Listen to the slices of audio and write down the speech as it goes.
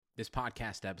This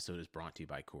podcast episode is brought to you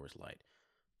by Coors Light.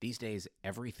 These days,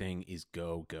 everything is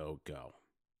go, go, go.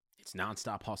 It's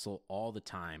nonstop hustle all the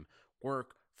time.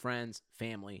 Work, friends,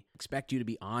 family expect you to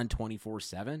be on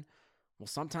 24/7. Well,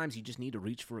 sometimes you just need to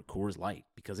reach for a Coors Light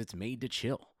because it's made to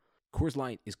chill. Coors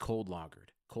Light is cold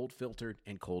lagered, cold filtered,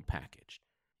 and cold packaged.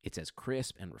 It's as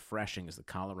crisp and refreshing as the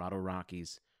Colorado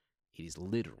Rockies. It is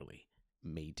literally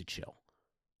made to chill.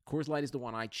 Coors Light is the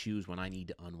one I choose when I need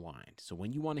to unwind. So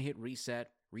when you want to hit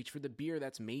reset, reach for the beer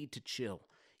that's made to chill.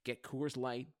 Get Coors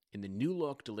Light in the new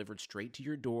look delivered straight to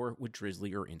your door with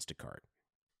Drizzly or Instacart.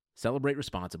 Celebrate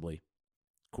responsibly.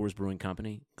 Coors Brewing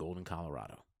Company, Golden,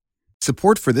 Colorado.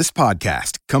 Support for this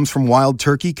podcast comes from Wild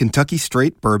Turkey Kentucky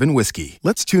Straight Bourbon Whiskey.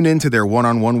 Let's tune in to their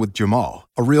one-on-one with Jamal,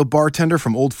 a real bartender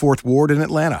from Old Fourth Ward in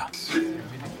Atlanta.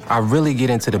 I really get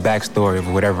into the backstory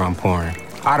of whatever I'm pouring,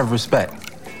 out of respect.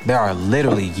 There are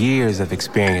literally years of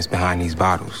experience behind these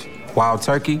bottles. Wild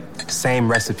Turkey, same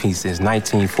recipe since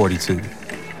 1942.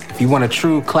 If you want a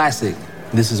true classic,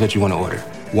 this is what you want to order.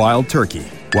 Wild Turkey.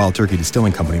 Wild Turkey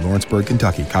Distilling Company, Lawrenceburg,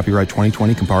 Kentucky. Copyright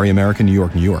 2020, Campari American, New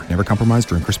York, New York. Never compromise,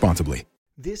 drink responsibly.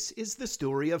 This is the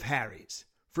story of Harry's.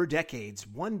 For decades,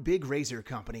 one big razor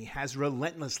company has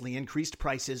relentlessly increased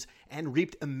prices and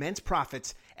reaped immense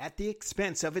profits at the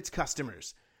expense of its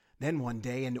customers. Then one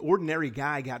day, an ordinary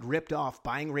guy got ripped off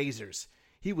buying razors.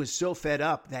 He was so fed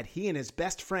up that he and his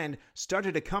best friend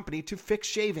started a company to fix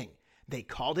shaving. They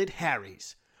called it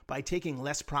Harry's. By taking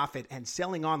less profit and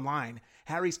selling online,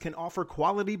 Harry's can offer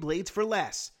quality blades for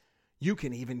less. You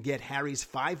can even get Harry's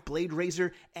 5-blade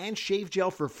razor and shave gel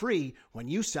for free when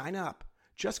you sign up.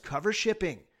 Just cover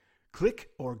shipping. Click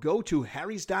or go to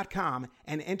harrys.com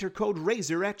and enter code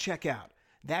RAZOR at checkout.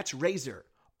 That's RAZOR,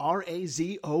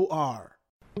 R-A-Z-O-R.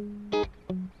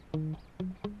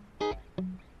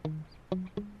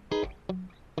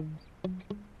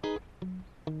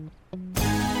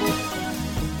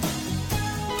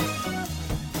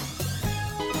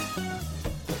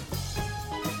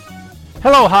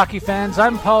 Hello, hockey fans.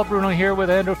 I'm Paul Bruno here with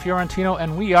Andrew Fiorentino,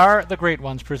 and we are The Great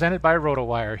Ones, presented by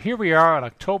RotoWire. Here we are on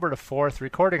October the 4th,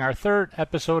 recording our third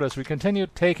episode as we continue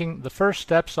taking the first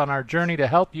steps on our journey to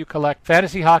help you collect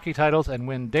fantasy hockey titles and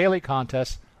win daily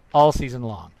contests all season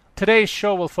long. Today's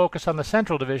show will focus on the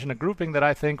Central Division, a grouping that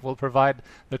I think will provide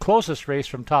the closest race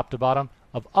from top to bottom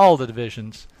of all the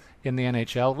divisions in the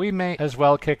NHL. We may as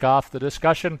well kick off the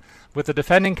discussion with the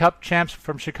defending Cup champs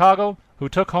from Chicago, who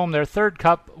took home their third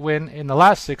Cup win in the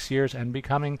last 6 years and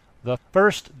becoming the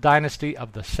first dynasty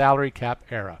of the salary cap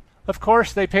era. Of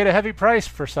course, they paid a heavy price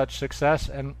for such success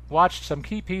and watched some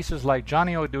key pieces like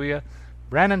Johnny Oduya,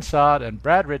 Brandon Saad, and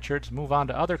Brad Richards move on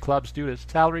to other clubs due to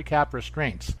salary cap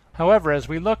restraints. However, as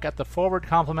we look at the forward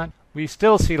complement, we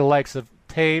still see the likes of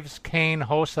Taves, Kane,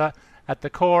 Hossa at the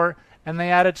core, and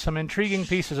they added some intriguing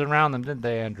pieces around them, didn't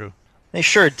they, Andrew? They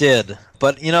sure did.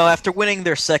 But, after winning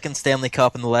their second Stanley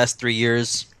Cup in the last 3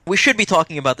 years, we should be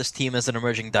talking about this team as an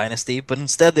emerging dynasty, but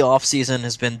instead the offseason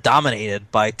has been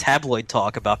dominated by tabloid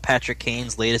talk about Patrick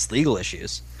Kane's latest legal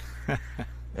issues.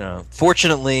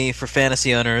 Fortunately for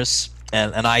fantasy owners,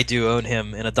 and I do own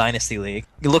him in a dynasty league,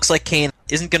 it looks like Kane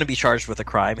isn't going to be charged with a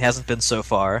crime, hasn't been so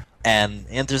far, and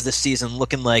enters this season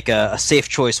looking like a safe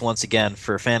choice once again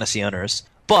for fantasy owners.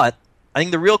 But I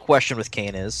think the real question with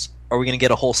Kane is, are we going to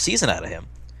get a whole season out of him?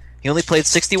 He only played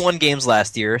 61 games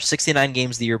last year, 69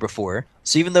 games the year before,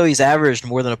 so even though he's averaged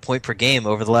more than a point per game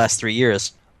over the last 3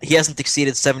 years, he hasn't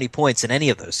exceeded 70 points in any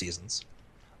of those seasons.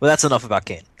 Well, that's enough about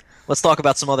Kane. Let's talk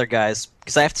about some other guys,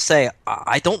 because I have to say,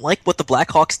 I don't like what the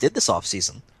Blackhawks did this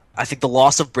offseason. I think the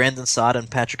loss of Brandon Saad and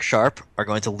Patrick Sharp are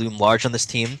going to loom large on this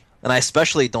team, and I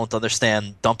especially don't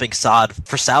understand dumping Saad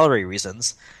for salary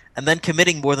reasons, and then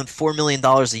committing more than $4 million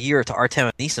a year to Artem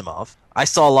Anisimov. I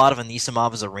saw a lot of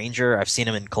Anisimov as a Ranger. I've seen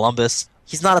him in Columbus.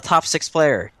 He's not a top 6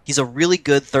 player. He's a really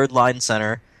good third-line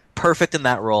center, perfect in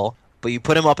that role, but you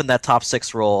put him up in that top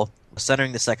 6 role,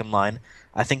 centering the second line,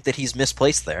 I think that he's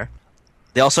misplaced there.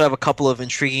 They also have a couple of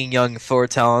intriguing young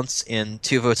forward talents in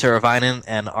Teuvo Teravainen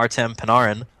and Artem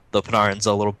Panarin, though Panarin's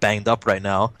a little banged up right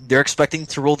now. They're expecting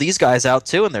to roll these guys out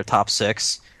too in their top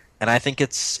 6, and I think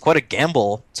it's quite a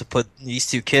gamble to put these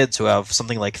two kids who have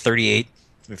something like 38,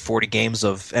 40 games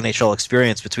of NHL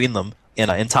experience between them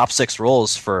in top 6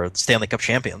 roles for Stanley Cup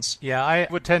champions. Yeah, I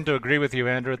would tend to agree with you,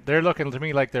 Andrew. They're looking to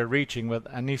me like they're reaching with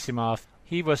Anisimov.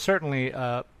 He was certainly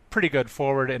a pretty good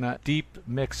forward in a deep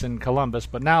mix in Columbus,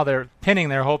 but now they're pinning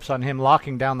their hopes on him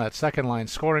locking down that second-line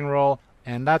scoring role,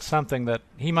 and that's something that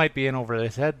he might be in over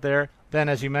his head there. Then,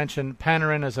 as you mentioned,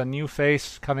 Panarin is a new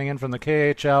face coming in from the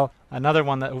KHL. another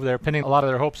one that they're pinning a lot of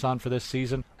their hopes on for this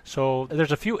season. So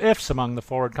there's a few ifs among the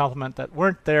forward complement that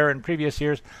weren't there in previous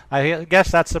years. I guess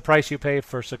that's the price you pay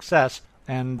for success,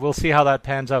 and we'll see how that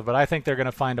pans out. But I think they're going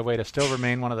to find a way to still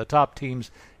remain one of the top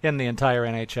teams in the entire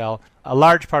NHL. A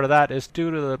large part of that is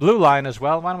due to the blue line as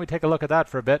well. Why don't we take a look at that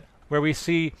for a bit, where we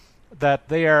see that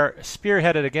they are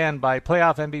spearheaded again by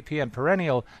playoff MVP and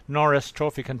perennial Norris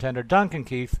Trophy contender Duncan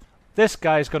Keith. This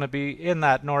guy's going to be in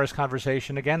that Norris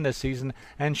conversation again this season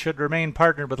and should remain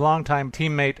partnered with longtime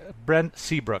teammate Brent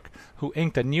Seabrook, who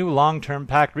inked a new long-term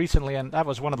pact recently, and that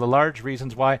was one of the large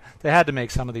reasons why they had to make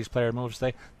some of these player moves.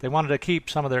 They wanted to keep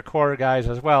some of their core guys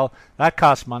as well. That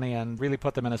cost money and really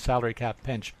put them in a salary cap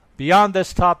pinch. Beyond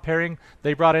this top pairing,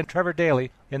 they brought in Trevor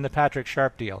Daley in the Patrick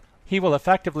Sharp deal. He will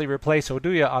effectively replace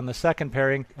Oduya on the second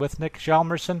pairing with Nick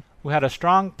Hjalmarsson, who had a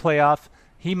strong playoff.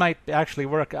 He might actually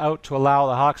work out to allow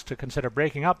the Hawks to consider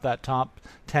breaking up that top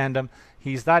tandem.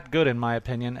 He's that good in my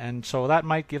opinion, and so that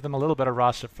might give them a little bit of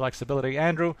roster flexibility.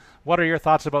 Andrew, what are your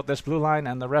thoughts about this blue line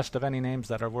and the rest of any names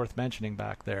that are worth mentioning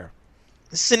back there?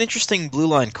 This is an interesting blue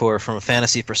line core from a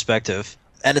fantasy perspective,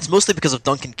 and it's mostly because of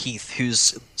Duncan Keith,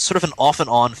 who's sort of an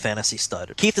off-and-on fantasy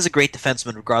stud. Keith is a great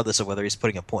defenseman regardless of whether he's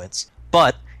putting up points,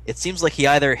 but it seems like he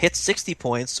either hits 60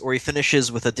 points or he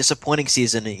finishes with a disappointing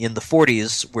season in the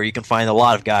 40s, where you can find a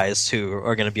lot of guys who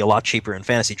are going to be a lot cheaper in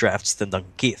fantasy drafts than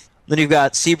Duncan Keith. Then you've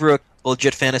got Seabrook, a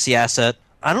legit fantasy asset.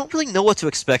 I don't really know what to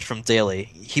expect from Daley.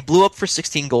 He blew up for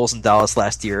 16 goals in Dallas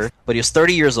last year, but he was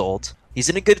 30 years old. He's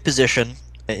in a good position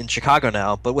in Chicago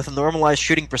now, but with a normalized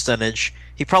shooting percentage,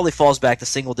 he probably falls back to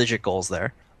single-digit goals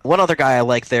there. One other guy I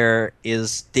like there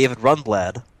is David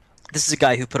Rundblad. This is a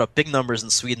guy who put up big numbers in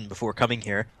Sweden before coming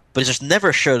here, but he's just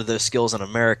never showed those skills in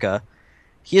America.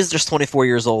 He is just 24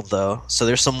 years old, though, so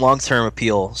there's some long-term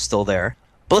appeal still there.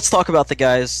 But let's talk about the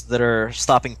guys that are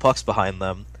stopping pucks behind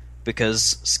them,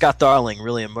 because Scott Darling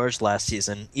really emerged last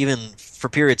season, even for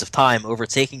periods of time,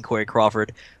 overtaking Corey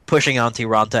Crawford, pushing Antti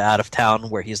Ranta out of town,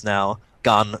 where he's now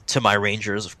gone to my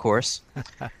Rangers, of course.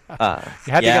 You had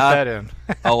to get that in.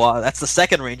 That's the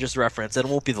second Rangers reference, and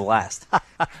it won't be the last.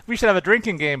 We should have a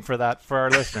drinking game for that for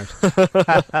our listeners.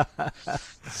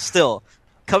 Still,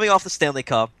 coming off the Stanley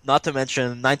Cup, not to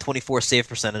mention 924 save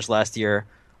percentage last year,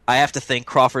 I have to think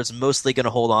Crawford's mostly going to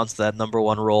hold on to that number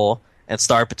one role and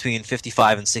start between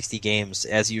 55 and 60 games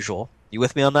as usual. You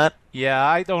with me on that? Yeah,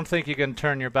 I don't think you can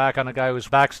turn your back on a guy who's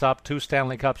backstopped 2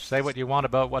 Stanley Cups. Say what you want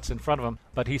about what's in front of him,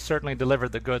 but he certainly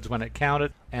delivered the goods when it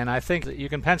counted, and I think that you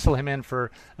can pencil him in for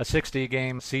a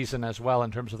 60-game season as well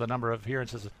in terms of the number of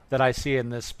appearances that I see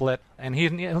in this split. And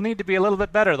he'll need to be a little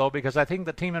bit better, though, because I think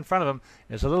the team in front of him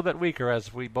is a little bit weaker,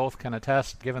 as we both can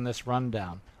attest, given this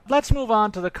rundown. Let's move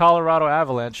on to the Colorado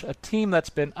Avalanche, a team that's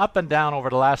been up and down over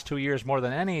the last 2 years more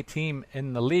than any team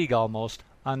in the league almost,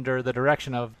 under the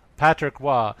direction of Patrick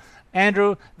Waugh.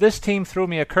 Andrew, this team threw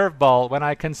me a curveball when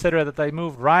I consider that they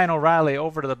moved Ryan O'Reilly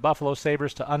over to the Buffalo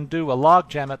Sabres to undo a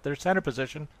logjam at their center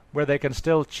position, where they can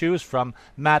still choose from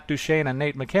Matt Duchene and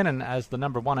Nate McKinnon as the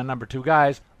number 1 and number 2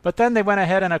 guys. But then they went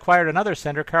ahead and acquired another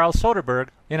center, Carl Soderberg,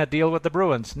 in a deal with the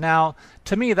Bruins. Now,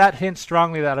 to me, that hints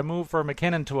strongly that a move for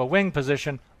McKinnon to a wing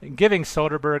position, giving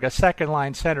Soderberg a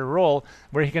second-line center role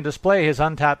where he can display his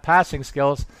untapped passing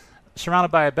skills,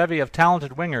 surrounded by a bevy of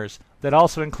talented wingers that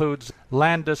also includes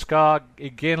Landeskog,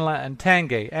 Iginla, and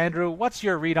Tanguay. Andrew, what's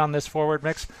your read on this forward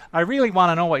mix? I really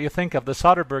want to know what you think of the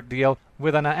Soderberg deal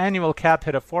with an annual cap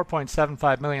hit of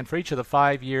 $4.75 million for each of the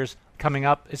 5 years coming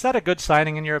up. Is that a good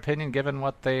signing in your opinion, given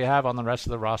what they have on the rest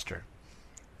of the roster?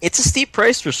 It's a steep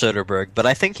price for Soderberg, but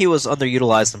I think he was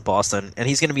underutilized in Boston, and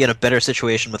he's going to be in a better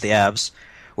situation with the Avs,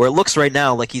 where it looks right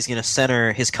now like he's going to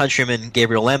center his countrymen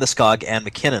Gabriel Landeskog and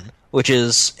McKinnon, which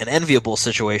is an enviable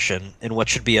situation in what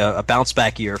should be a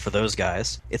bounce-back year for those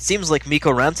guys. It seems like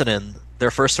Mikko Rantanen,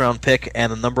 their first-round pick and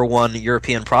the number 1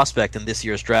 European prospect in this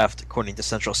year's draft, according to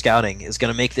Central Scouting, is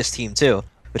going to make this team too.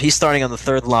 But he's starting on the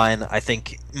third line. I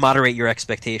think moderate your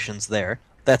expectations there.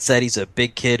 That said, he's a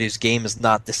big kid whose game is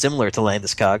not dissimilar to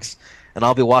Landeskog's, and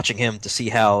I'll be watching him to see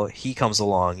how he comes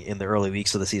along in the early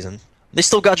weeks of the season. They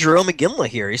still got Jarome Iginla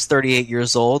here. He's 38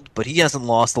 years old, but he hasn't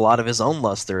lost a lot of his own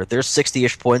luster. There's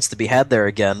 60-ish points to be had there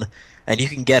again, and you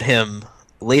can get him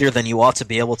later than you ought to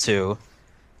be able to,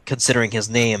 considering his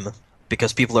name,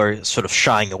 because people are sort of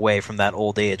shying away from that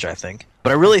old age, I think.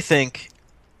 But I really think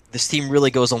this team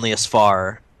really goes only as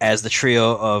far as the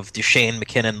trio of Duchene,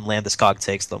 McKinnon, and Landeskog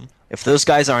takes them. If those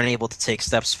guys aren't able to take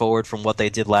steps forward from what they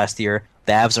did last year,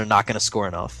 the Avs are not going to score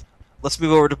enough. Let's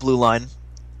move over to Blue Line,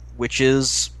 which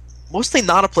is mostly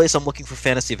not a place I'm looking for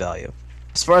fantasy value.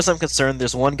 As far as I'm concerned,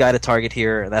 there's one guy to target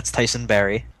here, and that's Tyson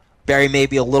Barrie. Barry may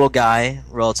be a little guy,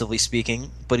 relatively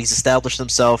speaking, but he's established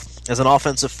himself as an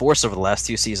offensive force over the last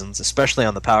 2 seasons, especially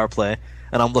on the power play,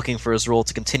 and I'm looking for his role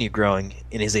to continue growing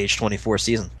in his age 24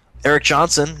 season. Erik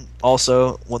Johnson,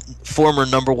 also former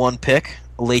number 1 pick,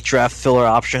 a late draft filler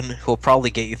option who will probably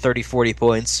get you 30-40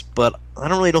 points, but I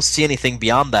don't see anything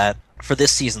beyond that for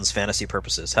this season's fantasy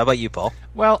purposes. How about you, Paul?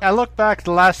 Well, I look back to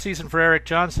the last season for Erik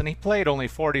Johnson. He played only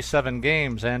 47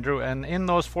 games, Andrew, and in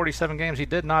those 47 games he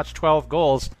did notch 12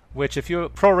 goals, which if you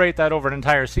prorate that over an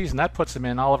entire season, that puts him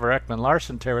in Oliver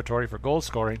Ekman-Larsson territory for goal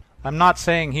scoring. I'm not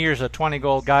saying here's a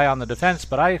 20-goal guy on the defense,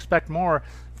 but I expect more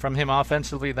from him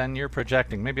offensively than you're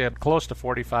projecting. Maybe close to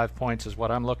 45 points is what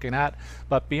I'm looking at.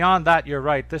 But beyond that, you're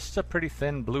right. This is a pretty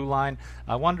thin blue line.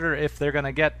 I wonder if they're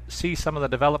going to see some of the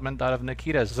development out of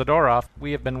Nikita Zadorov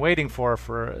we have been waiting for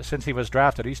since he was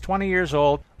drafted. He's 20 years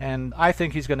old, and I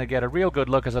think he's going to get a real good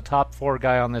look as a top 4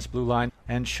 guy on this blue line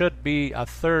and should be a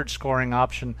third scoring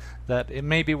option that it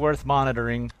may be worth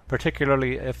monitoring,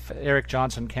 particularly if Erik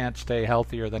Johnson can't stay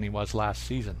healthier than he was last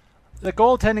season. The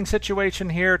goaltending situation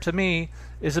here, to me,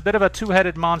 is a bit of a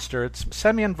two-headed monster. It's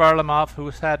Semyon Varlamov,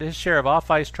 who's had his share of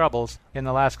off-ice troubles in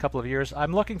the last couple of years.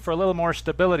 I'm looking for a little more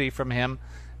stability from him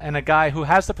and a guy who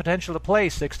has the potential to play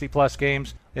 60-plus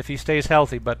games if he stays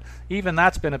healthy, but even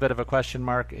that's been a bit of a question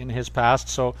mark in his past.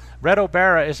 So Reto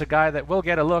Berra is a guy that will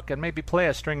get a look and maybe play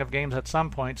a string of games at some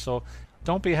point, so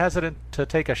don't be hesitant to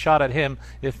take a shot at him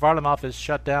if Varlamov is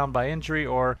shut down by injury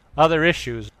or other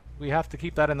issues. We have to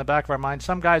keep that in the back of our mind.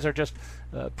 Some guys are just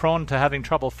prone to having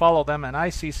trouble follow them, and I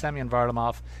see Semyon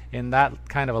Varlamov in that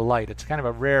kind of a light. It's kind of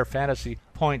a rare fantasy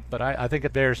point, but I think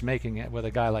it bears making it with a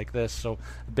guy like this. So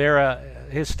Berra,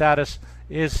 his status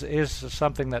is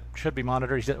something that should be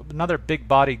monitored. He's another big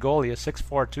body goalie, a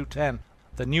 6'4", 210.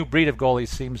 The new breed of goalies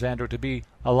seems, Andrew, to be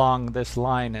along this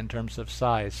line in terms of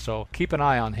size. So keep an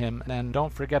eye on him, and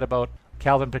don't forget about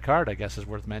Calvin Pickard, I guess, is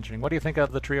worth mentioning. What do you think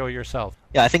of the trio yourself?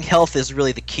 Yeah, I think health is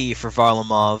really the key for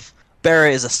Varlamov.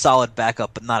 Berra is a solid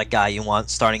backup, but not a guy you want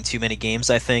starting too many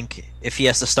games, I think. If he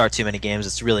has to start too many games,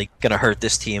 it's really going to hurt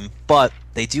this team. But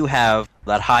they do have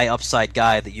that high upside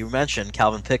guy that you mentioned,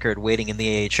 Calvin Pickard, waiting in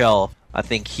the AHL. I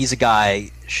think he's a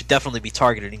guy should definitely be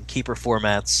targeted in keeper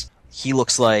formats. He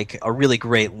looks like a really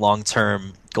great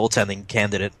long-term goaltending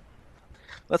candidate.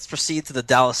 Let's proceed to the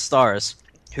Dallas Stars,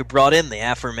 who brought in the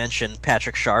aforementioned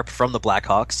Patrick Sharp from the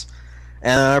Blackhawks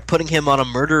and are putting him on a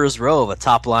murderer's row of a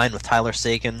top line with Tyler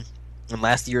Seguin and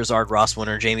last year's Art Ross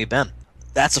winner Jamie Benn.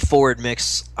 That's a forward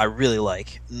mix I really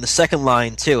like. And the second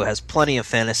line, too, has plenty of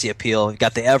fantasy appeal. You've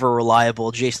got the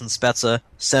ever-reliable Jason Spezza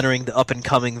centering the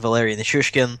up-and-coming Valeri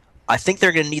Nichushkin. I think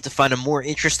they're going to need to find a more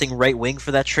interesting right wing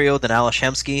for that trio than Ales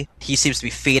Hemsky. He seems to be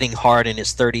fading hard in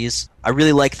his 30s. I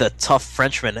really like the tough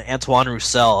Frenchman, Antoine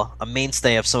Roussel, a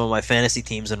mainstay of some of my fantasy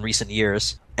teams in recent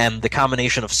years. And the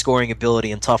combination of scoring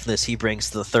ability and toughness he brings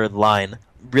to the third line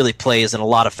really plays in a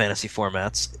lot of fantasy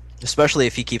formats, especially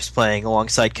if he keeps playing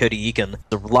alongside Cody Eakin,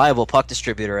 the reliable puck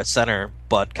distributor at center,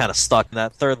 but kind of stuck in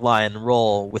that third line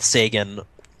role with Seguin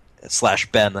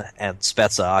 / Ben and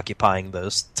Spezza occupying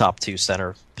those top 2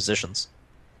 center positions.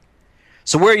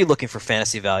 So where are you looking for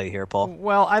fantasy value here, Paul?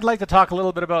 Well, I'd like to talk a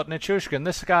little bit about Nichushkin.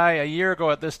 This guy, a year ago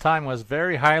at this time, was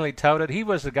very highly touted. He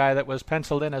was the guy that was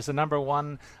penciled in as the number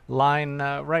 1 line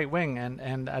right wing.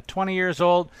 And at 20 years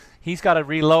old, he's got to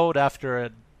reload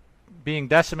after being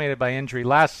decimated by injury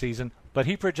last season. But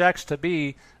he projects to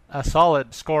be a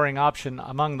solid scoring option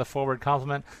among the forward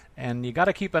complement, and you got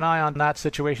to keep an eye on that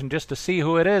situation just to see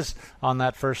who it is on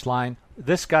that first line.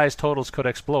 This guy's totals could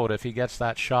explode if he gets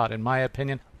that shot, in my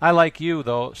opinion. I, like you,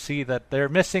 though, see that they're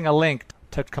missing a link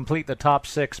to complete the top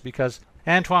 6 because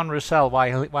Antoine Roussel,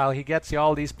 while he gets you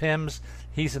all these PIMs,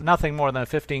 he's nothing more than a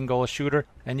 15-goal shooter,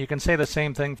 and you can say the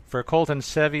same thing for Colton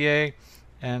Sevier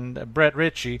and Brett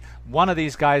Ritchie. One of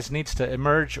these guys needs to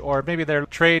emerge, or maybe they're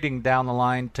trading down the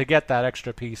line to get that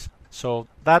extra piece. So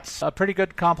that's a pretty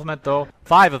good compliment, though.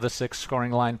 5 of the 6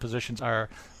 scoring line positions are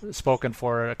spoken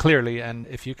for clearly, and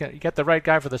if you can get the right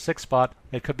guy for the 6th spot,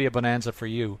 it could be a bonanza for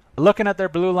you. Looking at their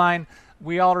blue line,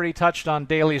 we already touched on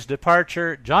Daly's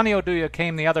departure. Johnny Oduya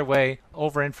came the other way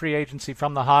over in free agency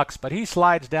from the Hawks, but he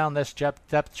slides down this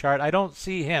depth chart. I don't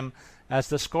see him as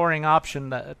the scoring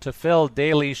option to fill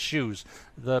Daly's shoes.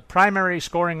 The primary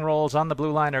scoring roles on the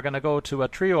blue line are going to go to a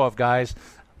trio of guys,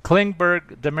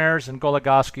 Klingberg, Demers, and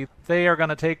Goligoski. They are going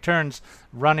to take turns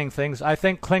running things. I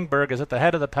think Klingberg is at the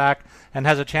head of the pack and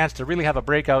has a chance to really have a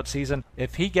breakout season.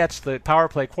 If he gets the power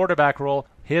play quarterback role,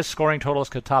 his scoring totals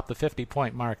could top the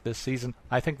 50-point mark this season.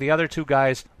 I think the other 2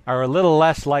 guys are a little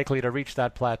less likely to reach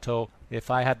that plateau. if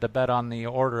I had to bet on the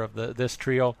order of this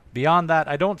trio. Beyond that,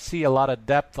 I don't see a lot of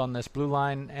depth on this blue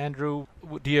line. Andrew,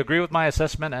 do you agree with my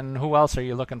assessment, and who else are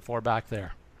you looking for back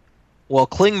there? Well,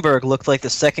 Klingberg looked like the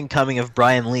second coming of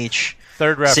Brian Leetch.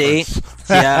 Third reference. See?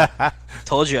 Yeah.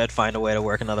 Told you I'd find a way to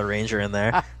work another Ranger in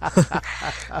there.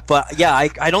 But, yeah,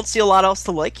 I don't see a lot else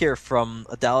to like here from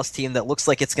a Dallas team that looks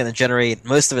like it's going to generate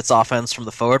most of its offense from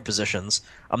the forward positions.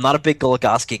 I'm not a big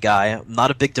Goligoski guy. I'm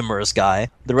not a big Demers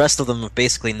guy. The rest of them have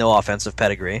basically no offensive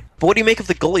pedigree. But what do you make of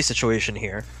the goalie situation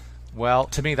here? Well,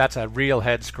 to me, that's a real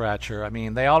head-scratcher. I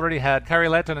mean, they already had Kari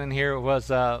Lehtonen here, who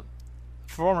was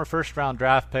former first-round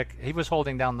draft pick. He was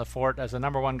holding down the fort as the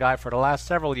number one guy for the last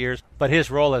several years, but his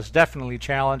role is definitely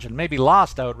challenged and maybe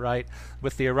lost outright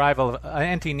with the arrival of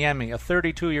Antti Niemi, a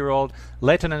 32-year-old.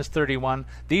 Lehtonen's 31.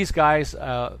 These guys,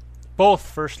 both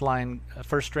first-string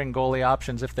goalie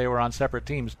options if they were on separate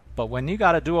teams. But when you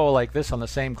got a duo like this on the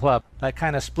same club, that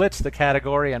kind of splits the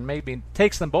category and maybe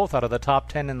takes them both out of the top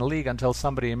 10 in the league until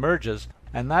somebody emerges.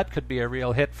 And that could be a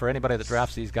real hit for anybody that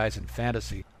drafts these guys in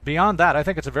fantasy. Beyond that, I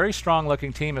think it's a very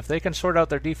strong-looking team. If they can sort out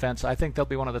their defense, I think they'll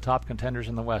be one of the top contenders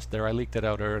in the West. There, I leaked it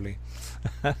out early.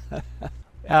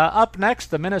 Up next,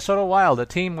 the Minnesota Wild, a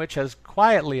team which has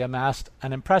quietly amassed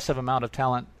an impressive amount of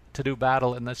talent to do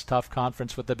battle in this tough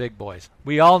conference with the big boys.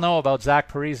 We all know about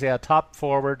Zach Parise, a top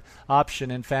forward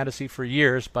option in fantasy for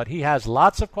years, but he has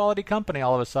lots of quality company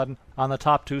all of a sudden on the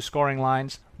top two scoring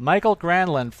lines. Michael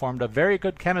Granlund formed a very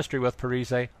good chemistry with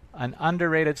Parise. An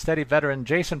underrated steady veteran,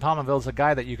 Jason Pominville's a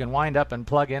guy that you can wind up and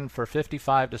plug in for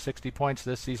 55 to 60 points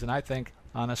this season, I think,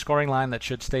 on a scoring line that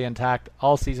should stay intact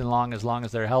all season long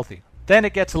as they're healthy. Then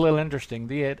it gets a little interesting.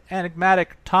 The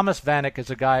enigmatic Thomas Vanek is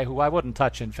a guy who I wouldn't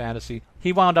touch in fantasy.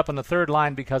 He wound up on the third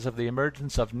line because of the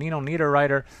emergence of Nino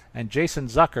Niederreiter and Jason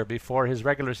Zucker before his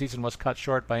regular season was cut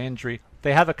short by injury.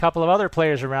 They have a couple of other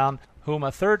players around whom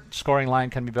a third scoring line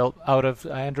can be built out of.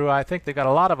 Andrew, I think they've got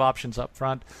a lot of options up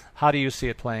front. How do you see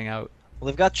it playing out? Well,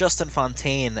 they've got Justin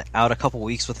Fontaine out a couple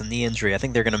weeks with a knee injury. I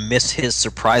think they're going to miss his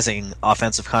surprising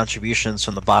offensive contributions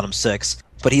from the bottom six,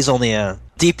 but he's only a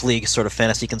deep league sort of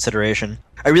fantasy consideration.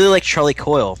 I really like Charlie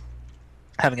Coyle,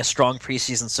 having a strong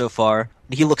preseason so far.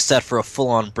 He looks set for a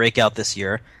full-on breakout this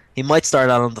year. He might start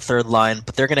out on the third line,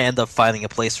 but they're going to end up finding a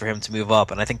place for him to move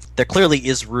up, and I think there clearly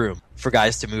is room for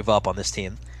guys to move up on this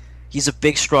team. He's a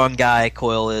big, strong guy,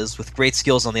 Coyle is, with great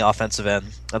skills on the offensive end.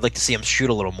 I'd like to see him shoot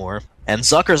a little more. And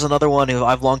Zucker's another one who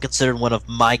I've long considered one of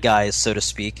my guys, so to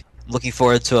speak. I'm looking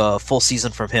forward to a full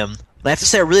season from him. And I have to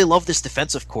say, I really love this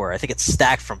defensive core. I think it's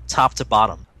stacked from top to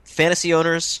bottom. Fantasy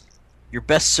owners, you're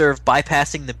best served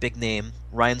bypassing the big name.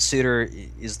 Ryan Suter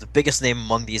is the biggest name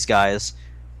among these guys,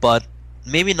 but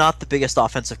maybe not the biggest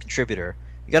offensive contributor.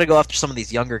 You got to go after some of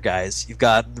these younger guys. You've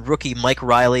got the rookie Mike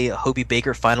Riley, a Hobey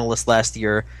Baker finalist last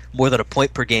year, more than a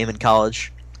point per game in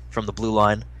college from the blue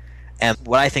line. And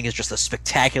what I think is just a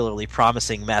spectacularly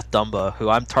promising Matt Dumba, who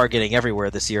I'm targeting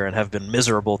everywhere this year and have been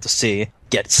miserable to see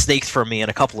get snaked from me in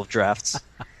a couple of drafts.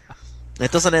 And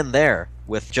it doesn't end there,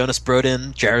 with Jonas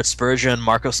Brodin, Jared Spurgeon,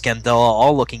 Marco Scandella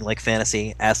all looking like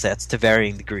fantasy assets to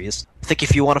varying degrees. I think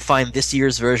if you want to find this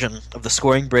year's version of the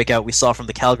scoring breakout we saw from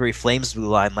the Calgary Flames blue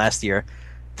line last year,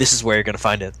 this is where you're going to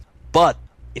find it. But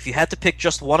if you had to pick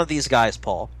just one of these guys,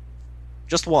 Paul,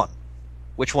 just one,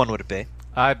 which one would it be?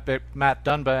 I'd pick Matt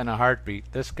Dumba in a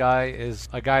heartbeat. This guy is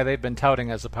a guy they've been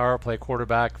touting as a power play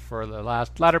quarterback for the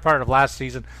latter part of last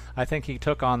season. I think he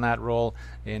took on that role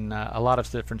in a lot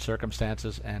of different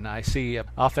circumstances, and I see an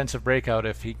offensive breakout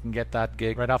if he can get that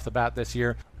gig right off the bat this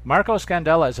year. Marco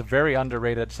Scandella is a very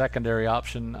underrated secondary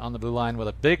option on the blue line with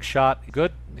a big shot,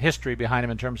 good history behind him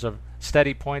in terms of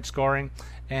steady point scoring,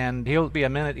 and he'll be a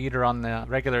minute eater on the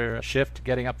regular shift,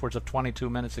 getting upwards of 22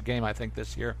 minutes a game, I think,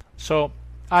 this year. So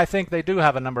I think they do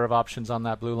have a number of options on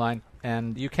that blue line,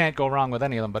 and you can't go wrong with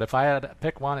any of them. But if I had to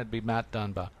pick one, it'd be Matt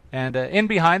Dumba. And in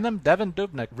behind them, Devan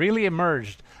Dubnyk really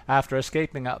emerged after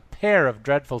escaping a pair of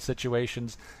dreadful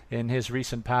situations in his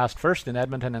recent past, first in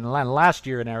Edmonton and last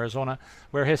year in Arizona,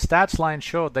 where his stats line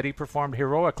showed that he performed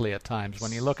heroically at times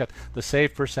when you look at the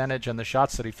save percentage and the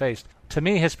shots that he faced. To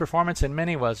me, his performance in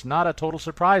Mini was not a total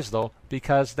surprise, though,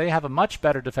 because they have a much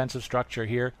better defensive structure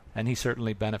here, and he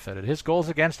certainly benefited. His goals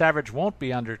against average won't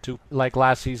be under 2 like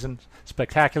last season.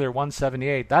 Spectacular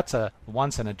 178. That's a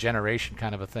once-in-a-generation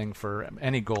kind of a thing for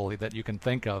any goalie that you can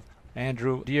think of.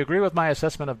 Andrew, do you agree with my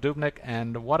assessment of Dubnyk,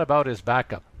 and what about his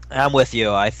backup? I'm with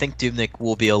you. I think Dubnyk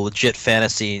will be a legit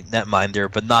fantasy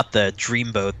netminder, but not the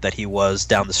dreamboat that he was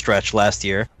down the stretch last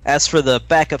year. As for the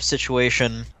backup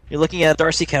situation, you're looking at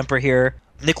Darcy Kemper here.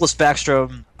 Nicholas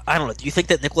Backstrom, I don't know. Do you think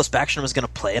that Nicholas Backstrom is going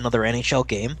to play another NHL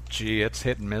game? Gee, it's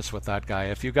hit and miss with that guy.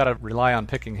 If you got to rely on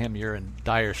picking him, you're in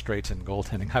dire straits in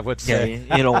goaltending, I would say.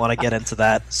 Yeah, you don't want to get into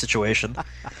that situation.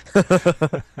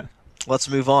 Let's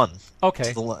move on.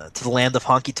 Okay. To the land of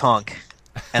honky tonk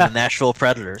and the Nashville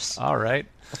Predators. All right.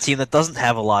 A team that doesn't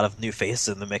have a lot of new faces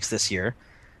in the mix this year.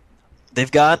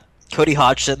 They've got Cody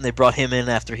Hodgson. They brought him in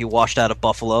after he washed out of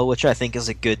Buffalo, which I think is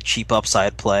a good cheap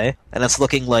upside play. And it's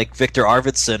looking like Victor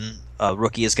Arvidsson, a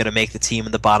rookie, is going to make the team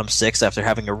in the bottom six after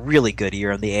having a really good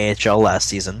year in the AHL last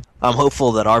season. I'm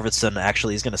hopeful that Arvidsson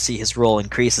actually is going to see his role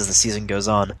increase as the season goes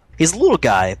on. He's a little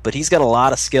guy, but he's got a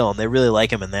lot of skill, and they really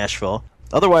like him in Nashville.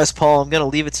 Otherwise, Paul, I'm going to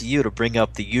leave it to you to bring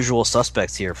up the usual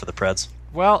suspects here for the Preds.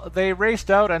 Well, they raced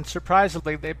out, and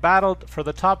surprisingly, they battled for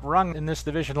the top rung in this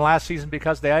division last season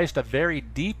because they iced a very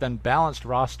deep and balanced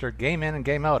roster game in and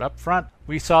game out. Up front,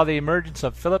 we saw the emergence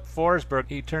of Philip Forsberg.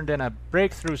 He turned in a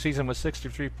breakthrough season with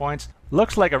 63 points.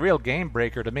 Looks like a real game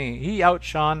breaker to me. He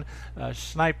outshone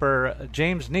sniper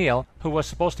James Neal, who was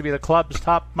supposed to be the club's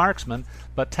top marksman,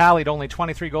 but tallied only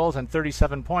 23 goals and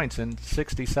 37 points in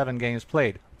 67 games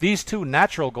played. These two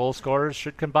natural goal scorers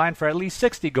should combine for at least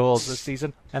 60 goals this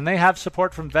season, and they have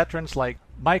support from veterans like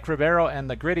Mike Ribeiro and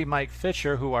the gritty Mike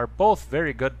Fisher, who are both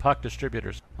very good puck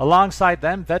distributors. Alongside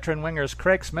them, veteran wingers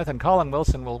Craig Smith and Colin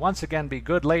Wilson will once again be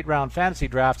good late-round fantasy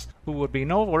drafts, who would be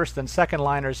no worse than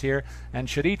second-liners here, and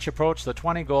should each approach the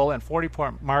 20-goal and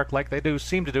 40-point mark like they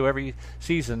seem to do every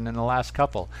season in the last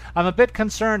couple. I'm a bit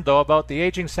concerned, though, about the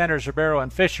aging centers Ribeiro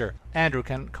and Fisher. Andrew,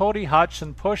 can Cody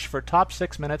Hodgson push for top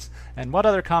 6 minutes, and what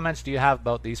other comments do you have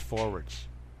about these forwards?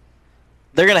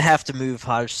 They're going to have to move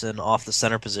Hodgson off the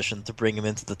center position to bring him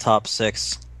into the top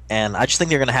 6. And I just think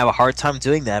they're going to have a hard time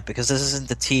doing that because this isn't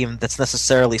a team that's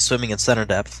necessarily swimming in center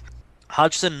depth.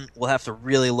 Hodgson will have to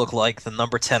really look like the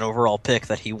number 10 overall pick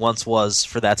that he once was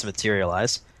for that to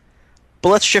materialize. But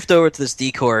let's shift over to this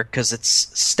D-core because it's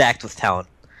stacked with talent.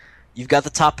 You've got the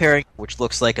top pairing, which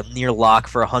looks like a near lock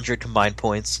for 100 combined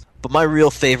points. But my real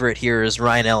favorite here is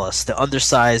Ryan Ellis, the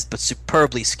undersized but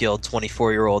superbly skilled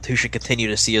 24-year-old who should continue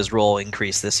to see his role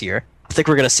increase this year. I think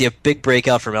we're going to see a big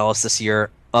breakout from Ellis this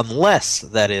year, unless,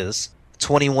 that is,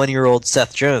 21-year-old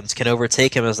Seth Jones can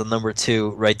overtake him as the number 2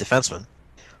 right defenseman.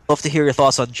 I'd love to hear your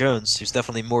thoughts on Jones, who's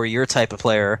definitely more your type of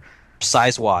player,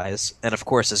 size-wise, and of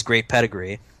course his great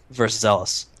pedigree, versus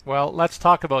Ellis. Well, let's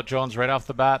talk about Jones right off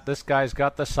the bat. This guy's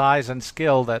got the size and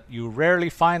skill that you rarely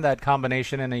find that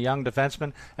combination in a young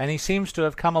defenseman, and he seems to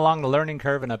have come along the learning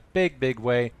curve in a big, big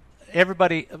way.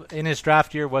 Everybody in his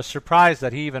draft year was surprised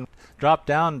that he even dropped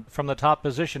down from the top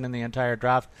position in the entire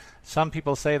draft. Some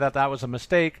people say that that was a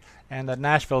mistake and that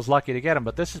Nashville's lucky to get him,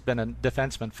 but this has been a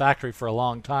defenseman factory for a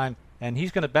long time. And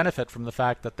he's going to benefit from the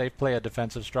fact that they play a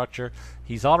defensive structure.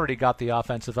 He's already got the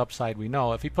offensive upside, we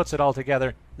know. If he puts it all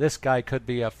together, this guy could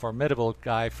be a formidable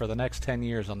guy for the next 10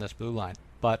 years on this blue line.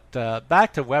 But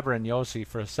back to Weber and Josi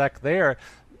for a sec. They're,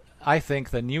 I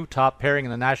think, the new top pairing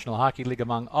in the National Hockey League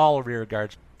among all rear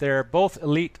guards. They're both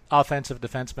elite offensive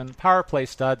defensemen, power play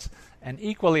studs, and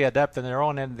equally adept in their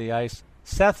own end of the ice.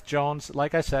 Seth Jones,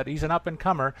 like I said, he's an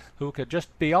up-and-comer who could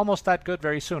just be almost that good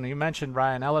very soon. You mentioned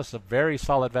Ryan Ellis, a very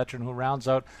solid veteran who rounds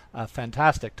out a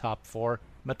fantastic top 4.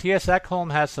 Matthias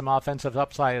Ekholm has some offensive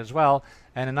upside as well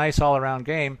and a nice all-around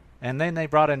game. And then they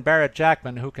brought in Barrett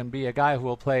Jackman, who can be a guy who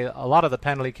will play a lot of the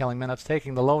penalty-killing minutes,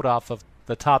 taking the load off of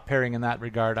the top pairing in that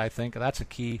regard, I think. That's a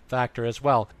key factor as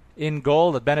well. In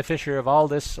goal, the beneficiary of all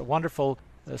this wonderful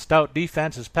stout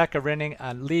defense is Pekka Rinning,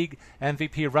 a league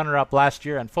MVP runner-up last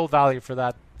year, and full value for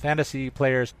that. Fantasy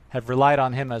players have relied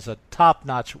on him as a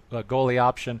top-notch goalie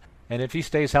option, and if he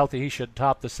stays healthy, he should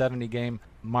top the 70-game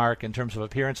mark in terms of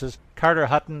appearances. Carter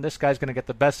Hutton, this guy's going to get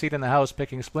the best seat in the house,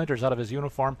 picking splinters out of his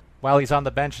uniform while he's on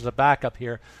the bench as a backup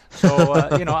here. So,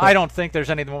 I don't think there's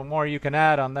anything more you can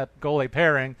add on that goalie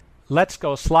pairing. Let's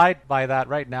go slide by that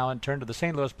right now and turn to the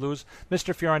St. Louis Blues.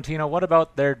 Mr. Fiorentino, what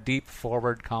about their deep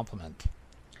forward complement?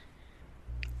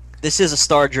 This is a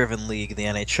star-driven league, the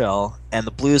NHL, and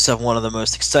the Blues have one of the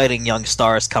most exciting young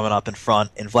stars coming up in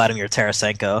front in Vladimir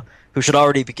Tarasenko, who should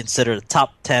already be considered a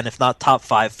top 10, if not top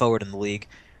 5 forward in the league,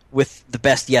 with the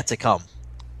best yet to come.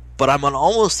 But I'm an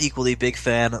almost equally big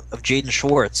fan of Jaden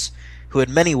Schwartz, who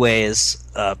in many ways,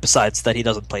 besides that he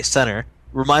doesn't play center,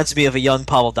 reminds me of a young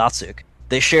Pavel Datsyuk.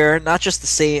 They share not just the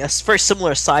same, a very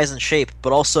similar size and shape,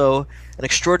 but also an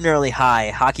extraordinarily high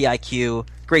hockey IQ,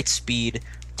 great speed,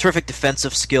 terrific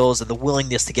defensive skills, and the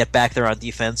willingness to get back there on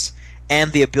defense,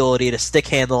 and the ability to stick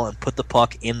handle and put the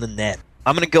puck in the net.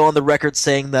 I'm going to go on the record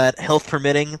saying that, health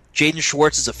permitting, Jaden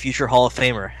Schwartz is a future Hall of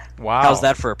Famer. Wow. How's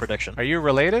that for a prediction? Are you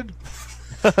related?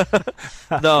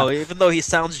 No, even though he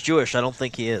sounds Jewish, I don't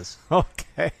think he is.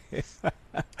 Okay.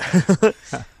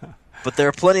 But there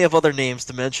are plenty of other names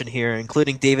to mention here,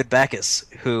 including David Backes,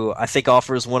 who I think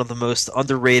offers one of the most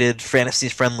underrated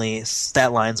fantasy-friendly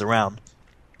stat lines around.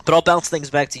 But I'll bounce things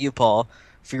back to you, Paul,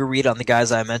 for your read on the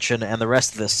guys I mentioned and the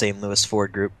rest of this St. Louis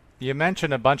Ford group. You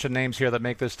mentioned a bunch of names here that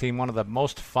make this team one of the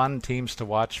most fun teams to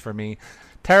watch for me.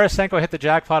 Tarasenko hit the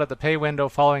jackpot at the pay window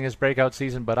following his breakout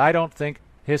season, but I don't think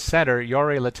his center,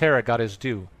 Jori Lehtera, got his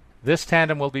due. This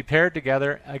tandem will be paired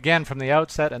together again from the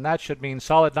outset, and that should mean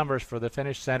solid numbers for the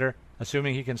Finnish center,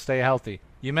 assuming he can stay healthy.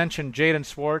 You mentioned Jaden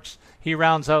Schwartz. He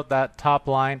rounds out that top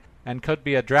line and could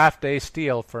be a draft day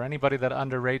steal for anybody that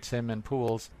underrates him in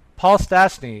pools. Paul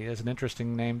Stastny is an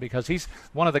interesting name because he's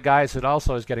one of the guys that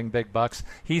also is getting big bucks.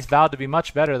 He's vowed to be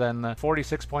much better than the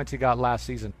 46 points he got last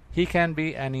season. He can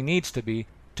be, and he needs to be,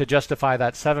 to justify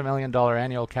that $7 million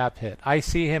annual cap hit. I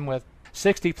see him with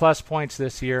 60-plus points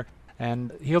this year,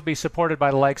 and he'll be supported by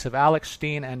the likes of Alex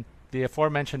Steen and the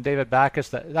aforementioned David Backes.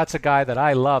 That's a guy that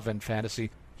I love in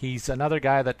fantasy. He's another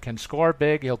guy that can score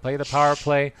big. He'll play the power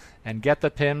play and get the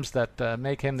PIMs that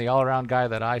make him the all-around guy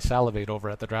that I salivate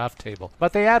over at the draft table.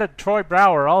 But they added Troy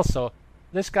Brouwer also.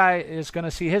 This guy is going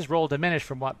to see his role diminish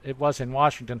from what it was in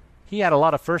Washington. He had a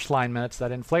lot of first-line minutes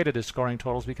that inflated his scoring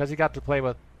totals because he got to play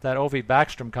with that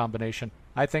Ovi-Backstrom combination.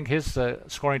 I think his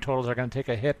scoring totals are going to take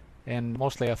a hit in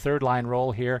mostly a third-line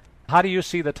role here. How do you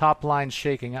see the top line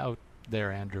shaking out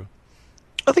there, Andrew?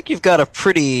 I think you've got a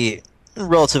pretty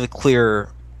relatively clear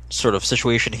sort of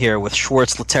situation here with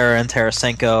Schwartz, Lehtera, and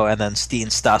Tarasenko, and then Steen,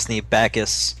 Stastny,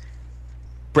 Backes.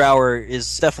 Brouwer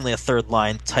is definitely a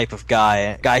third-line type of guy,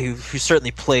 a guy who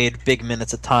certainly played big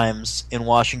minutes at times in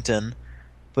Washington,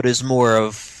 but is more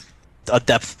of a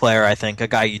depth player, I think, a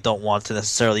guy you don't want to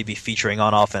necessarily be featuring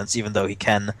on offense, even though he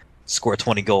can score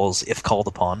 20 goals if called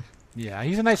upon. Yeah,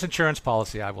 he's a nice insurance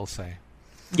policy, I will say.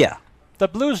 Yeah. The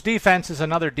Blues defense is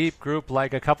another deep group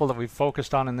like a couple that we've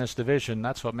focused on in this division.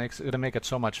 That's what makes it make it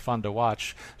so much fun to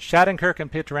watch. Shattenkirk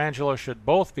and Pietrangelo should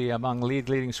both be among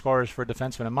leading scorers for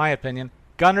defensemen, in my opinion.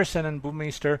 Gunnarsson and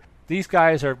Bouwmeester, these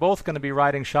guys are both going to be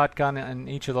riding shotgun in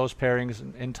each of those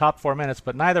pairings in top 4 minutes,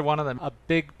 but neither one of them a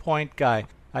big point guy.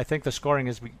 I think the scoring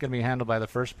is going to be handled by the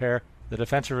first pair, the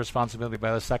defensive responsibility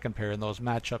by the second pair in those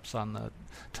matchups on the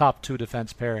top two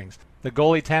defense pairings. The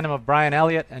goalie tandem of Brian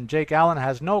Elliott and Jake Allen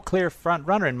has no clear front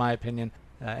runner, in my opinion,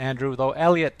 Andrew, though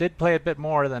Elliott did play a bit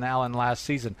more than Allen last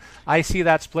season. I see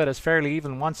that split as fairly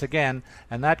even once again,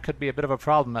 and that could be a bit of a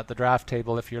problem at the draft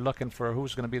table if you're looking for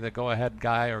who's going to be the go-ahead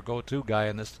guy or go-to guy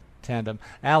in this tandem.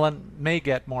 Allen may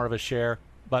get more of a share,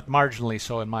 but marginally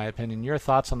so, in my opinion. Your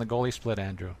thoughts on the goalie split,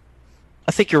 Andrew?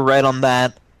 I think you're right on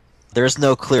that. There's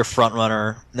no clear front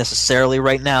runner necessarily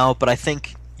right now, but I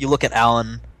think you look at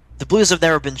Allen. The Blues have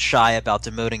never been shy about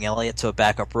demoting Elliott to a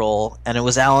backup role, and it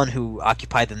was Allen who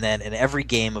occupied the net in every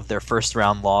game of their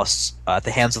first-round loss at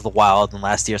the hands of the Wild in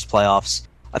last year's playoffs.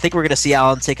 I think we're going to see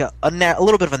Allen take a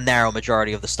little bit of a narrow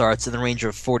majority of the starts in the range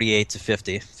of 48 to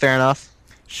 50. Fair enough?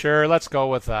 Sure, let's go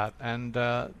with that. And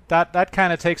that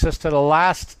kind of takes us to the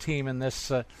last team in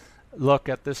this look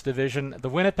at this division, the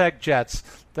Winnipeg Jets.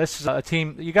 This is a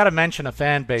team, you got to mention a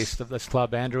fan base of this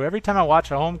club, Andrew. Every time I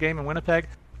watch a home game in Winnipeg,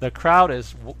 the crowd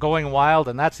is going wild,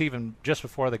 and that's even just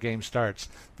before the game starts.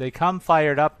 They come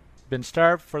fired up, been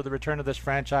starved for the return of this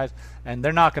franchise, and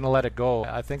they're not going to let it go.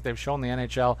 I think they've shown the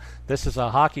NHL this is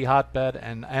a hockey hotbed,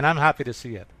 and I'm happy to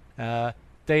see it.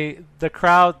 The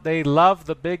crowd, they love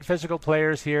the big physical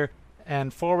players here,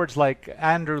 and forwards like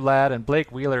Andrew Ladd and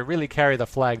Blake Wheeler really carry the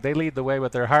flag. They lead the way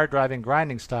with their hard-driving,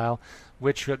 grinding style,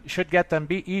 which should get them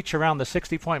each around the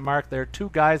 60-point mark. They're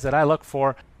two guys that I look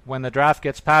for when the draft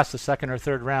gets past the second or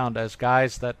third round as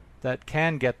guys that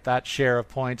can get that share of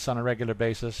points on a regular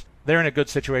basis. They're in a good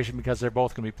situation because they're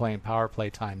both going to be playing power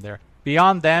play time there.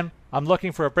 Beyond them, I'm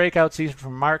looking for a breakout season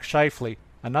from Mark Scheifele,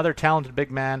 another talented big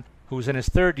man who's in his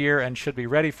third year and should be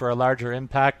ready for a larger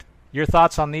impact. Your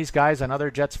thoughts on these guys and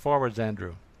other Jets forwards,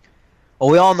 Andrew?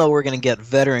 Well, we all know we're going to get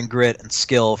veteran grit and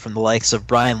skill from the likes of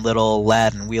Brian Little,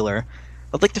 Ladd, and Wheeler.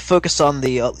 I'd like to focus on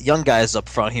the young guys up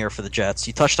front here for the Jets.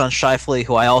 You touched on Scheifele,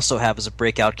 who I also have as a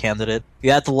breakout candidate.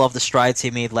 You had to love the strides he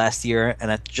made last year,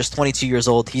 and at just 22 years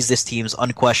old, he's this team's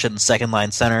unquestioned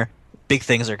second-line center. Big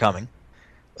things are coming.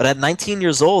 But at 19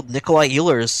 years old, Nikolai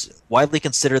Ehlers, widely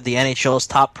considered the NHL's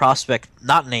top prospect,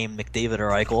 not named McDavid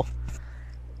or Eichel,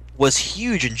 was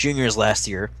huge in juniors last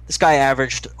year. This guy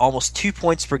averaged almost 2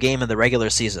 points per game in the regular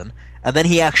season, and then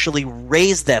he actually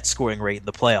raised that scoring rate in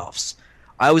the playoffs.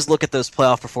 I always look at those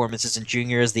playoff performances in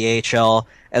juniors, the AHL,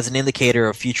 as an indicator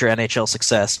of future NHL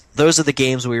success. Those are the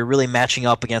games where you're really matching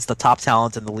up against the top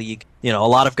talent in the league. You know, a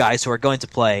lot of guys who are going to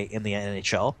play in the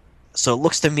NHL. So it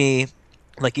looks to me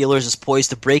like Ehlers is poised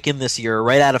to break in this year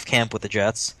right out of camp with the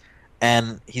Jets,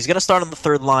 and he's going to start on the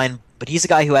third line, but he's a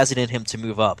guy who has it in him to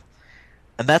move up.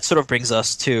 And that sort of brings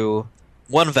us to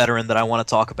one veteran that I want to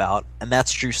talk about, and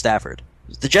that's Drew Stafford.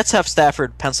 The Jets have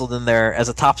Stafford penciled in there as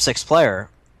a top 6 player,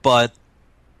 but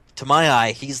to my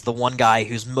eye, he's the one guy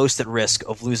who's most at risk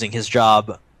of losing his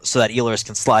job so that Ehlers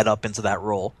can slide up into that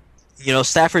role. You know,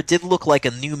 Stafford did look like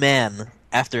a new man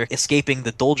after escaping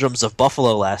the doldrums of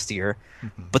Buffalo last year,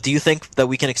 but do you think that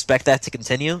we can expect that to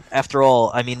continue? After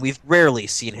all, I mean, we've rarely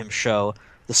seen him show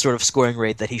the sort of scoring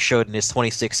rate that he showed in his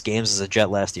 26 games as a Jet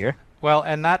last year. Well,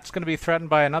 and that's going to be threatened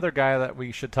by another guy that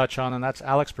we should touch on, and that's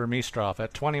Alex Burmistrov.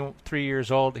 At 23 years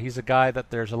old, he's a guy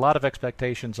that there's a lot of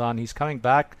expectations on. He's coming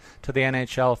back to the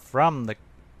NHL from the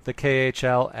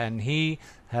KHL, and he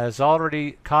has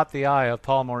already caught the eye of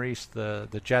Paul Maurice,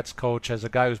 the Jets coach, as a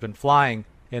guy who's been flying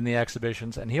in the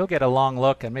exhibitions, and he'll get a long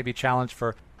look and maybe challenge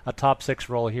for a top 6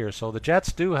 role here. So the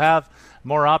Jets do have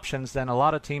more options than a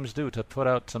lot of teams do to put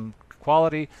out some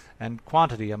quality and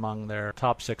quantity among their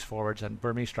top 6 forwards, and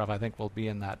Burmistrov, I think, will be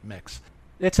in that mix.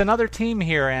 It's another team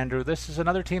here, Andrew. This is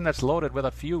another team that's loaded with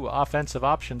a few offensive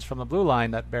options from the blue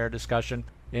line that bear discussion.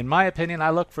 In my opinion, I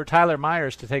look for Tyler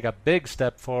Myers to take a big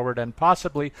step forward and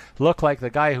possibly look like the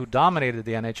guy who dominated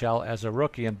the NHL as a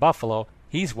rookie in Buffalo.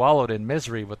 He's wallowed in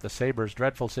misery with the Sabres'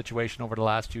 dreadful situation over the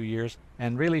last few years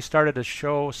and really started to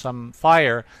show some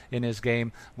fire in his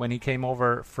game when he came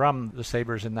over from the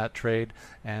Sabres in that trade,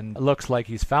 and looks like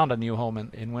he's found a new home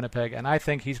in Winnipeg, and I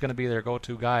think he's going to be their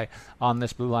go-to guy on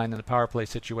this blue line in the power play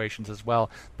situations as well.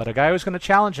 But a guy who's going to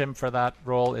challenge him for that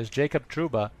role is Jacob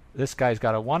Trouba. This guy's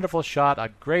got a wonderful shot,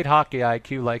 a great hockey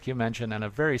IQ, like you mentioned, and a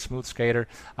very smooth skater.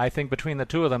 I think between the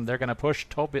two of them, they're going to push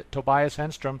Tobias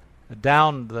Enstrom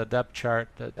down the depth chart.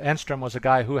 Enstrom was a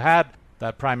guy who had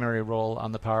that primary role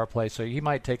on the power play, so he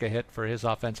might take a hit for his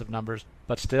offensive numbers,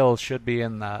 but still should be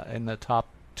in the top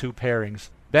 2 pairings.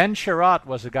 Ben Sherratt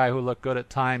was a guy who looked good at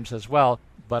times as well,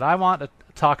 but I want to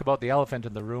talk about the elephant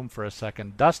in the room for a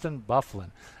second. Dustin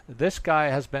Byfuglien. This guy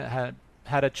has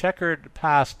had a checkered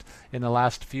past in the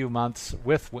last few months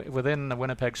within the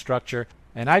Winnipeg structure,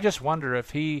 and I just wonder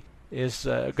if he is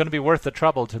going to be worth the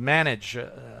trouble to manage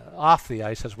off the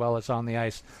ice as well as on the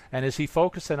ice. And is he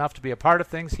focused enough to be a part of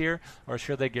things here, or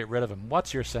should they get rid of him?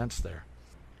 What's your sense there?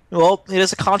 Well, it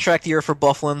is a contract year for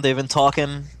Byfuglien. They've been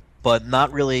talking, but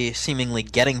not really seemingly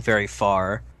getting very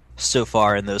far so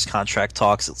far in those contract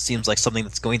talks. It seems like something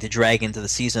that's going to drag into the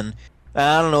season.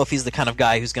 I don't know if he's the kind of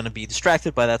guy who's going to be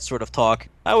distracted by that sort of talk.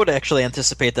 I would actually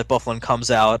anticipate that Byfuglien comes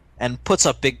out and puts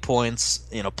up big points,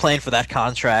 playing for that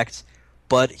contract.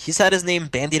 But he's had his name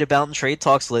bandied about in trade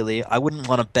talks lately. I wouldn't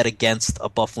want to bet against a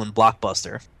Byfuglien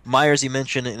blockbuster. Myers, you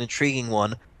mentioned, an intriguing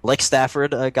one. Like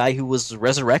Stafford, a guy who was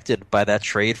resurrected by that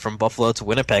trade from Buffalo to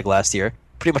Winnipeg last year.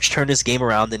 Pretty much turned his game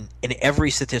around in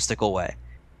every statistical way.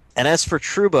 And as for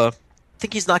Trouba, I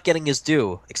think he's not getting his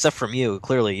due, except from you.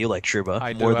 Clearly, you like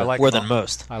Trouba more than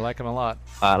most. I like him a lot.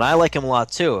 And I like him a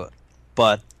lot, too.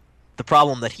 But the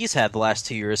problem that he's had the last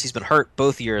 2 years, he's been hurt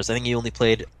both years. I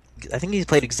think he's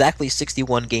played exactly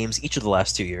 61 games each of the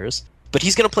last 2 years. But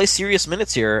he's going to play serious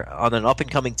minutes here on an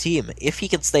up-and-coming team. If he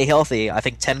can stay healthy, I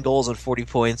think 10 goals and 40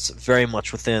 points, very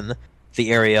much within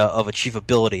the area of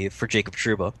achievability for Jacob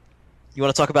Trouba. You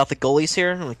want to talk about the goalies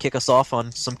here? Want to kick us off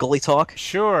on some goalie talk?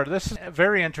 Sure. This is a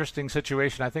very interesting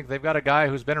situation. I think they've got a guy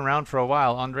who's been around for a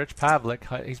while, Andrich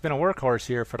Pavlik. He's been a workhorse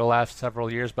here for the last several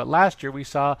years. But last year we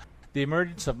saw the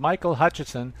emergence of Michael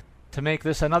Hutchinson to make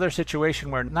this another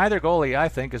situation where neither goalie, I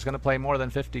think, is going to play more than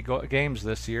 50 games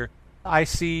this year. I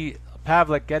see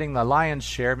Pavlik getting the lion's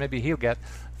share. Maybe he'll get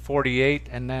 48,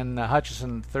 and then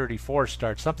Hutchinson 34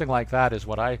 starts. Something like that is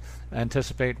what I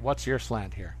anticipate. What's your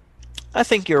slant here? I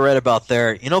think you're right about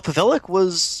there. Pavelec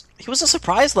was a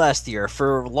surprise last year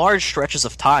for large stretches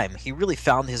of time. He really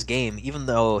found his game, even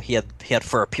though he had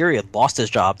for a period lost his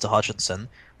job to Hutchinson.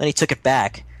 Then he took it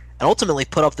back and ultimately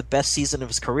put up the best season of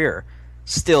his career.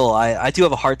 Still, I do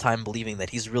have a hard time believing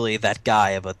that he's really that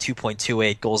guy of a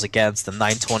 2.28 goals against and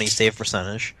 920 save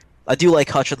percentage. I do like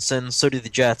Hutchinson, so do the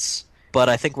Jets, but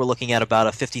I think we're looking at about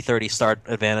a 50-30 start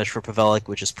advantage for Pavelec,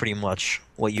 which is pretty much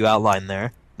what you outlined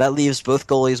there. That leaves both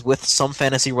goalies with some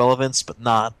fantasy relevance, but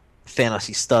not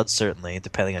fantasy studs, certainly,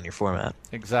 depending on your format.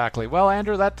 Exactly. Well,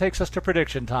 Andrew, that takes us to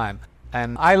prediction time.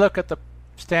 And I look at the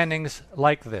standings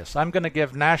like this. I'm going to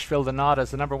give Nashville the nod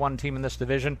as the number 1 team in this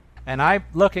division, and I'm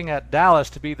looking at Dallas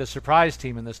to be the surprise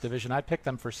team in this division. I picked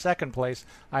them for second place.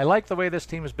 I like the way this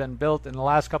team has been built in the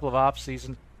last couple of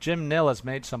off-seasons. Jim Nill has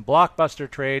made some blockbuster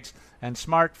trades and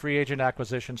smart free agent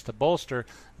acquisitions to bolster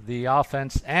the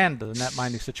offense and the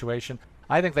net-minding situation.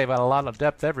 I think they've got a lot of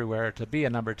depth everywhere to be a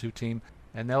number 2 team.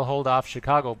 and they'll hold off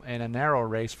Chicago in a narrow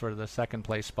race for the second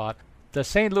place spot. The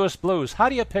St. Louis Blues, how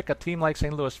do you pick a team like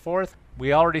St. Louis fourth?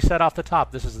 We already said off the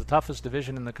top, this is the toughest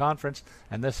division in the conference,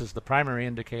 and this is the primary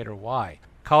indicator why.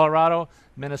 Colorado,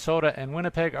 Minnesota, and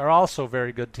Winnipeg are also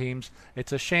very good teams.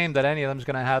 It's a shame that any of them is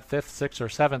going to have 5th, 6th, or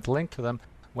 7th linked to them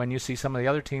when you see some of the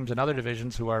other teams in other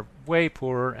divisions who are way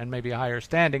poorer and maybe higher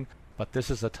standing, but this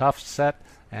is a tough set,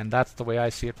 and that's the way I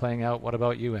see it playing out. What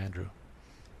about you, Andrew?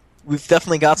 We've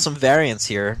definitely got some variance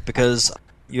here, because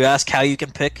you ask how you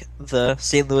can pick the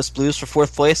St. Louis Blues for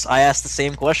 4th place. I asked the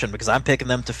same question, because I'm picking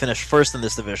them to finish first in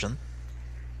this division.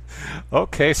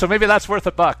 Okay, so maybe that's worth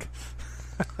 $1.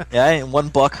 Yeah, and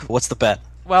 $1, what's the bet?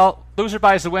 Well, loser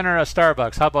buys the winner a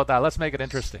Starbucks. How about that? Let's make it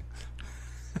interesting.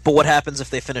 But what happens if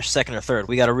they finish 2nd or 3rd?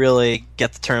 We got to really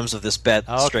get the terms of this bet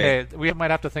straight. Okay, we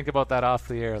might have to think about that off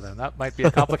the air then. That might be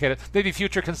a complicated. Maybe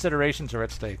future considerations are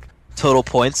at stake. Total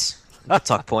points.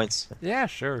 Talk points. Yeah,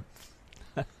 sure.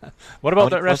 What about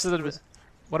the rest of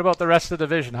the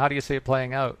division? How do you see it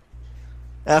playing out?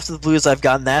 After the Blues, I've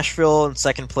got Nashville in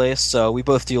 2nd place, so we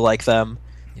both do like them.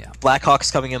 Yeah.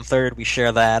 Blackhawks coming in 3rd. We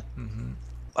share that. Mm-hmm.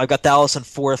 I've got Dallas in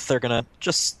 4th. They're going to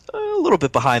just a little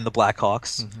bit behind the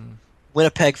Blackhawks. Mm-hmm.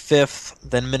 Winnipeg 5th,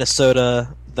 then Minnesota,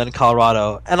 then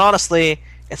Colorado. And honestly,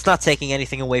 it's not taking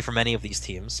anything away from any of these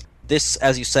teams. This,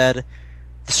 as you said,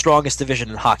 the strongest division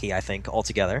in hockey, I think,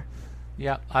 altogether.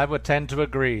 Yeah, I would tend to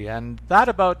agree. And that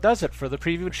about does it for the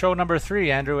preview show number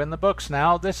 3, Andrew, in the books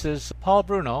now. This is Paul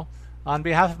Bruno. On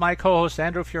behalf of my co-host,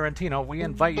 Andrew Fiorentino, we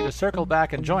invite you to circle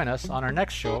back and join us on our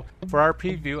next show for our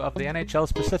preview of the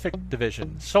NHL's Pacific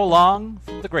Division. So long,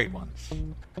 the great ones.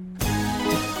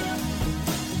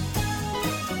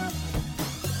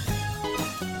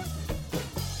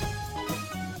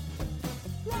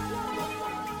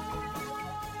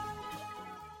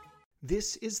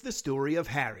 This is the story of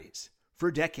Harry's. For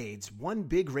decades, one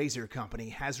big razor company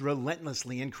has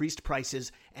relentlessly increased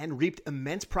prices and reaped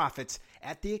immense profits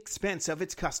at the expense of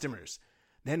its customers.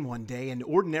 Then one day, an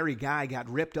ordinary guy got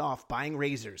ripped off buying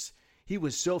razors. He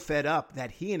was so fed up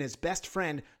that he and his best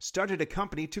friend started a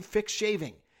company to fix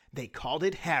shaving. They called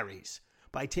it Harry's.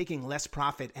 By taking less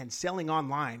profit and selling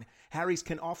online, Harry's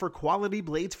can offer quality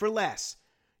blades for less.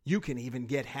 You can even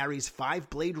get Harry's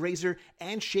 5-blade razor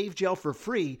and shave gel for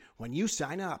free when you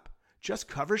sign up. Just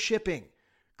cover shipping.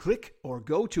 Click or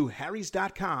go to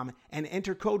harrys.com and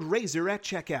enter code RAZOR at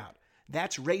checkout.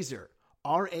 That's RAZOR,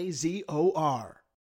 R-A-Z-O-R.